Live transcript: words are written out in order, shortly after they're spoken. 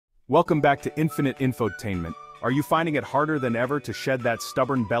Welcome back to Infinite Infotainment. Are you finding it harder than ever to shed that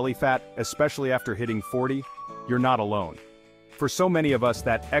stubborn belly fat, especially after hitting 40? You're not alone. For so many of us,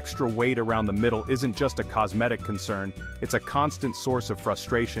 that extra weight around the middle isn't just a cosmetic concern, it's a constant source of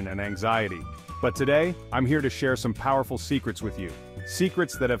frustration and anxiety. But today, I'm here to share some powerful secrets with you.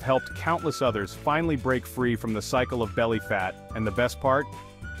 Secrets that have helped countless others finally break free from the cycle of belly fat, and the best part?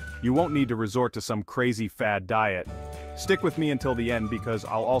 You won't need to resort to some crazy fad diet. Stick with me until the end because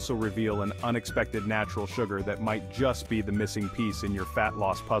I'll also reveal an unexpected natural sugar that might just be the missing piece in your fat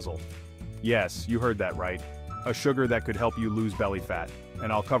loss puzzle. Yes, you heard that right. A sugar that could help you lose belly fat,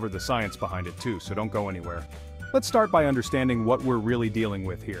 and I'll cover the science behind it too, so don't go anywhere. Let's start by understanding what we're really dealing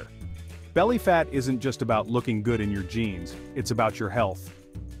with here. Belly fat isn't just about looking good in your genes, it's about your health.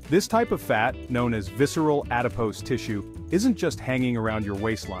 This type of fat, known as visceral adipose tissue, isn't just hanging around your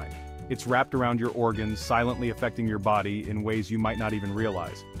waistline. It's wrapped around your organs, silently affecting your body in ways you might not even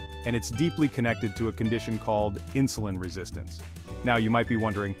realize. And it's deeply connected to a condition called insulin resistance. Now you might be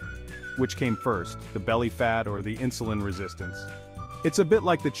wondering, which came first, the belly fat or the insulin resistance? It's a bit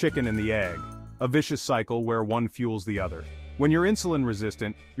like the chicken and the egg, a vicious cycle where one fuels the other. When you're insulin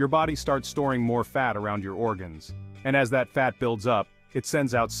resistant, your body starts storing more fat around your organs. And as that fat builds up, it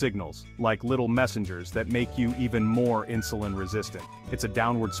sends out signals, like little messengers that make you even more insulin resistant. It's a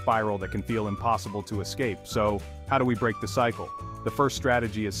downward spiral that can feel impossible to escape, so how do we break the cycle? The first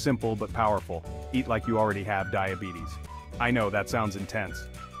strategy is simple but powerful: eat like you already have diabetes. I know that sounds intense,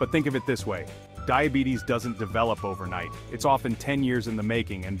 but think of it this way. Diabetes doesn't develop overnight. It's often 10 years in the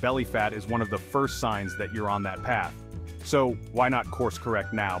making, and belly fat is one of the first signs that you're on that path. So why not course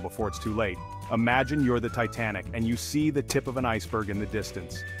correct now before it's too late? Imagine you're the Titanic and you see the tip of an iceberg in the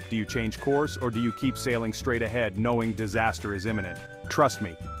distance. Do you change course or do you keep sailing straight ahead knowing disaster is imminent? Trust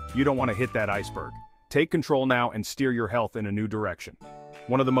me, you don't want to hit that iceberg. Take control now and steer your health in a new direction.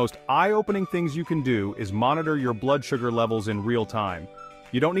 One of the most eye-opening things you can do is monitor your blood sugar levels in real time.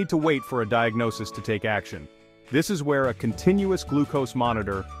 You don't need to wait for a diagnosis to take action. This is where a continuous glucose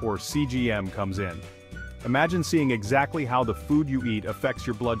monitor, or CGM, comes in. Imagine seeing exactly how the food you eat affects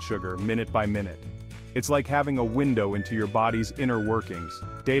your blood sugar minute by minute. It's like having a window into your body's inner workings,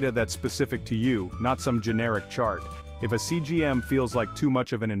 data that's specific to you, not some generic chart. If a CGM feels like too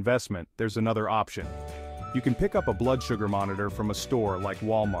much of an investment, there's another option. You can pick up a blood sugar monitor from a store like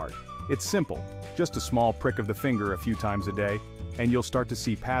Walmart. It's simple, just a small prick of the finger a few times a day, and you'll start to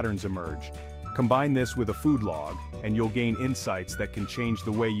see patterns emerge. Combine this with a food log, and you'll gain insights that can change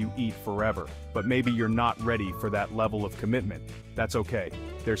the way you eat forever. But maybe you're not ready for that level of commitment. That's okay.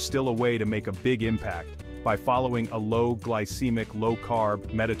 There's still a way to make a big impact by following a low-glycemic,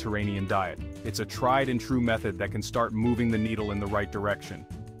 low-carb Mediterranean diet. It's a tried-and-true method that can start moving the needle in the right direction.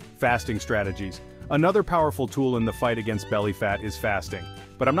 Fasting strategies. Another powerful tool in the fight against belly fat is fasting.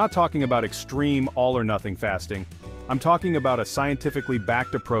 But I'm not talking about extreme all-or-nothing fasting. I'm talking about a scientifically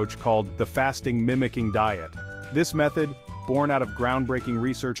backed approach called the fasting mimicking diet. This method, born out of groundbreaking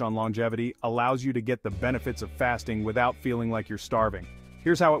research on longevity, allows you to get the benefits of fasting without feeling like you're starving.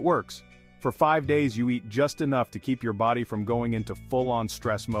 Here's how it works. For 5 days you eat just enough to keep your body from going into full-on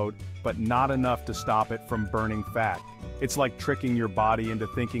stress mode, but not enough to stop it from burning fat. It's like tricking your body into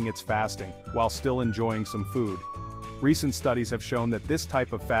thinking it's fasting, while still enjoying some food. Recent studies have shown that this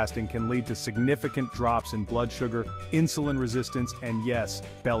type of fasting can lead to significant drops in blood sugar, insulin resistance, and yes,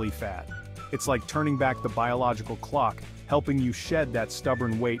 belly fat. It's like turning back the biological clock, helping you shed that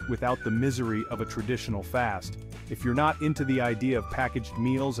stubborn weight without the misery of a traditional fast. If you're not into the idea of packaged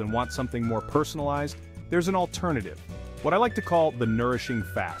meals and want something more personalized, there's an alternative. What I like to call the nourishing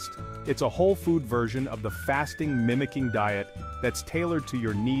fast. It's a whole food version of the fasting mimicking diet that's tailored to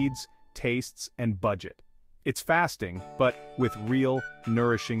your needs, tastes, and budget. It's fasting, but with real,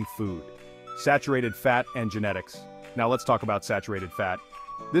 nourishing food. Saturated fat and genetics. Now let's talk about saturated fat.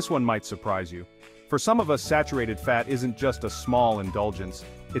 This one might surprise you. For some of us, saturated fat isn't just a small indulgence,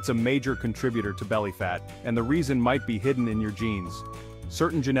 it's a major contributor to belly fat, and the reason might be hidden in your genes.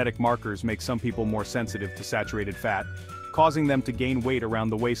 Certain genetic markers make some people more sensitive to saturated fat, causing them to gain weight around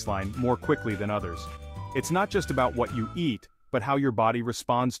the waistline more quickly than others. It's not just about what you eat, but how your body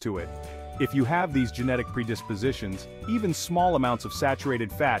responds to it. If you have these genetic predispositions, even small amounts of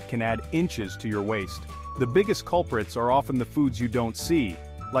saturated fat can add inches to your waist. The biggest culprits are often the foods you don't see,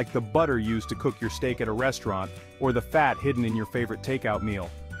 like the butter used to cook your steak at a restaurant, or the fat hidden in your favorite takeout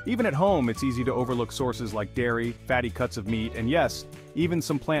meal. Even at home, it's easy to overlook sources like dairy, fatty cuts of meat, and yes, even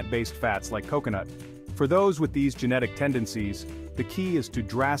some plant-based fats like coconut. For those with these genetic tendencies, the key is to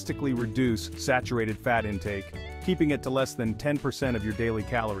drastically reduce saturated fat intake, keeping it to less than 10% of your daily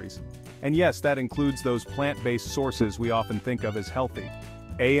calories. And yes, that includes those plant-based sources we often think of as healthy.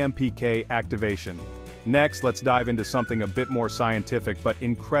 AMPK activation. Next, let's dive into something a bit more scientific but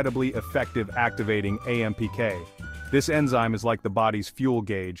incredibly effective: activating AMPK. This enzyme is like the body's fuel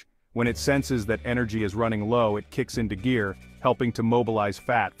gauge. When it senses that energy is running low, it kicks into gear, helping to mobilize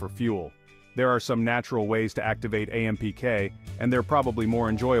fat for fuel. There are some natural ways to activate AMPK, and they're probably more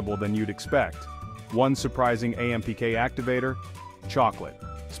enjoyable than you'd expect. One surprising AMPK activator? Chocolate.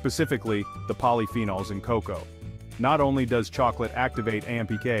 Specifically, the polyphenols in cocoa. Not only does chocolate activate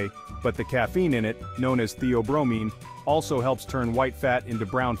AMPK, but the caffeine in it, known as theobromine, also helps turn white fat into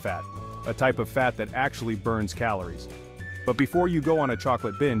brown fat, a type of fat that actually burns calories. But before you go on a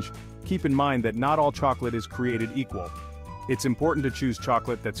chocolate binge, keep in mind that not all chocolate is created equal. It's important to choose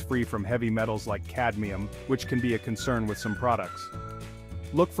chocolate that's free from heavy metals like cadmium, which can be a concern with some products.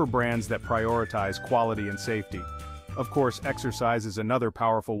 Look for brands that prioritize quality and safety. Of course, exercise is another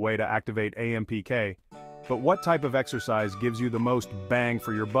powerful way to activate AMPK. But what type of exercise gives you the most bang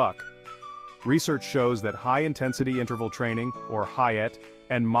for your buck? Research shows that high-intensity interval training, or HIIT,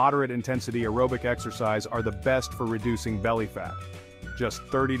 and moderate-intensity aerobic exercise are the best for reducing belly fat. Just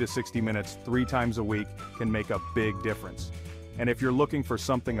 30 to 60 minutes 3 times a week can make a big difference. And if you're looking for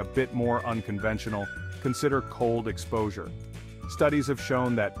something a bit more unconventional, consider cold exposure. Studies have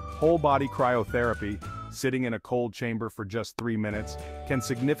shown that whole-body cryotherapy, sitting in a cold chamber for just 3 minutes, can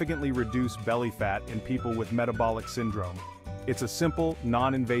significantly reduce belly fat in people with metabolic syndrome. It's a simple,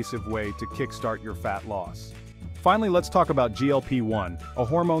 non-invasive way to kickstart your fat loss. Finally, let's talk about GLP-1, a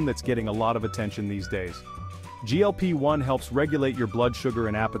hormone that's getting a lot of attention these days. GLP-1 helps regulate your blood sugar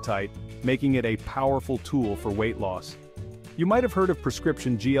and appetite, making it a powerful tool for weight loss. You might have heard of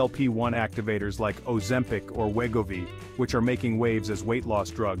prescription GLP-1 activators like Ozempic or Wegovy, which are making waves as weight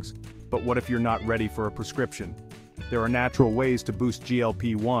loss drugs. But what if you're not ready for a prescription? There are natural ways to boost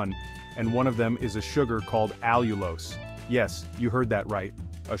GLP-1, and one of them is a sugar called allulose. Yes, you heard that right.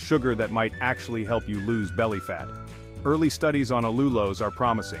 A sugar that might actually help you lose belly fat. Early studies on allulose are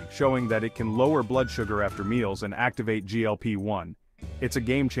promising, showing that it can lower blood sugar after meals and activate GLP-1. It's a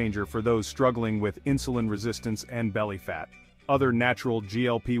game changer for those struggling with insulin resistance and belly fat. Other natural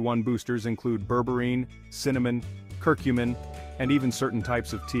GLP-1 boosters include berberine, cinnamon, curcumin, and even certain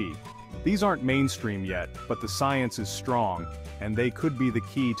types of tea. These aren't mainstream yet, but the science is strong, and they could be the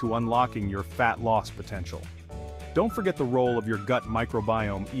key to unlocking your fat loss potential. Don't forget the role of your gut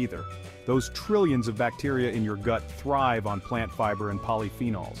microbiome either. Those trillions of bacteria in your gut thrive on plant fiber and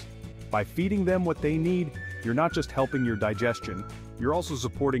polyphenols. By feeding them what they need, you're not just helping your digestion, you're also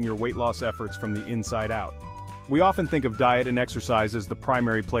supporting your weight loss efforts from the inside out. We often think of diet and exercise as the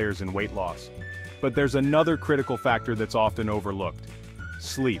primary players in weight loss. But there's another critical factor that's often overlooked: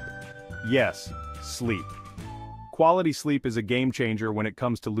 sleep. Yes, sleep. Quality sleep is a game changer when it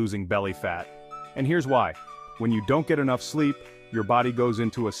comes to losing belly fat. And here's why. When you don't get enough sleep, your body goes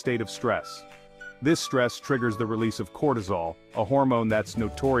into a state of stress. This stress triggers the release of cortisol, a hormone that's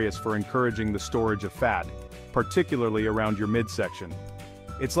notorious for encouraging the storage of fat, particularly around your midsection.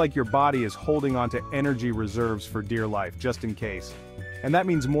 It's like your body is holding onto energy reserves for dear life, just in case. And that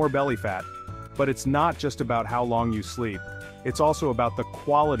means more belly fat. But it's not just about how long you sleep, it's also about the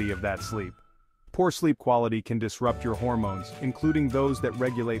quality of that sleep. Poor sleep quality can disrupt your hormones, including those that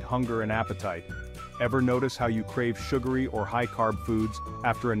regulate hunger and appetite. Ever notice how you crave sugary or high-carb foods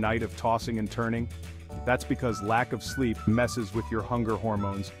after a night of tossing and turning? That's because lack of sleep messes with your hunger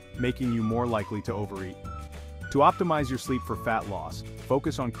hormones, making you more likely to overeat. To optimize your sleep for fat loss,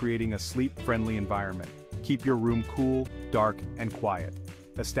 focus on creating a sleep-friendly environment. Keep your room cool, dark, and quiet.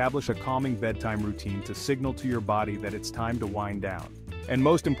 Establish a calming bedtime routine to signal to your body that it's time to wind down. And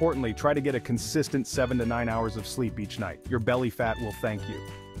most importantly, try to get a consistent 7 to 9 hours of sleep each night. Your belly fat will thank you.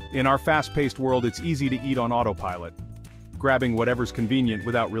 In our fast-paced world, it's easy to eat on autopilot, grabbing whatever's convenient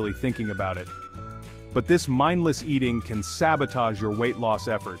without really thinking about it. But this mindless eating can sabotage your weight loss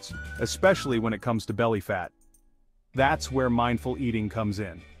efforts, especially when it comes to belly fat. That's where mindful eating comes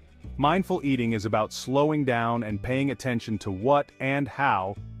in. Mindful eating is about slowing down and paying attention to what and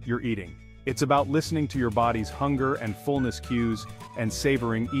how you're eating. It's about listening to your body's hunger and fullness cues and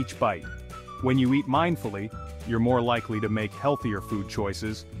savoring each bite. When you eat mindfully, you're more likely to make healthier food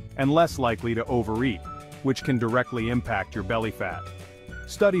choices and less likely to overeat, which can directly impact your belly fat.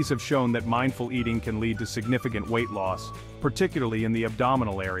 Studies have shown that mindful eating can lead to significant weight loss, particularly in the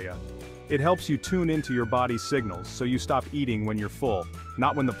abdominal area. It helps you tune into your body's signals so you stop eating when you're full,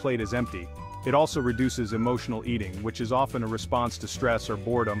 not when the plate is empty. It also reduces emotional eating, which is often a response to stress or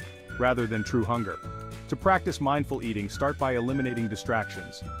boredom, rather than true hunger. To practice mindful eating, start by eliminating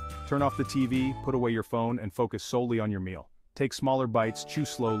distractions. Turn off the TV, put away your phone, and focus solely on your meal. Take smaller bites, chew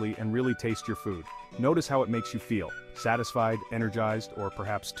slowly, and really taste your food. Notice how it makes you feel, satisfied, energized, or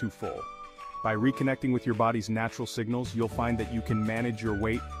perhaps too full. By reconnecting with your body's natural signals, you'll find that you can manage your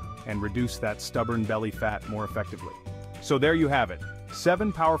weight and reduce that stubborn belly fat more effectively. So there you have it,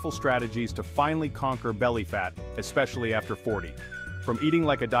 7 powerful strategies to finally conquer belly fat, especially after 40. From eating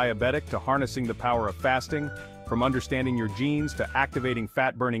like a diabetic to harnessing the power of fasting, from understanding your genes to activating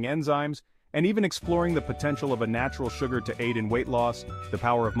fat-burning enzymes, and even exploring the potential of a natural sugar to aid in weight loss, the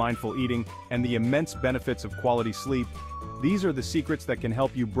power of mindful eating, and the immense benefits of quality sleep, these are the secrets that can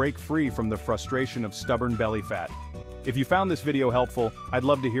help you break free from the frustration of stubborn belly fat. If you found this video helpful, I'd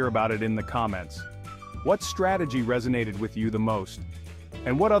love to hear about it in the comments. What strategy resonated with you the most?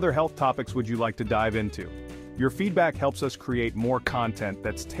 And what other health topics would you like to dive into? Your feedback helps us create more content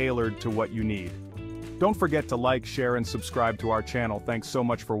that's tailored to what you need. Don't forget to like, share, and subscribe to our channel. Thanks so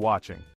much for watching.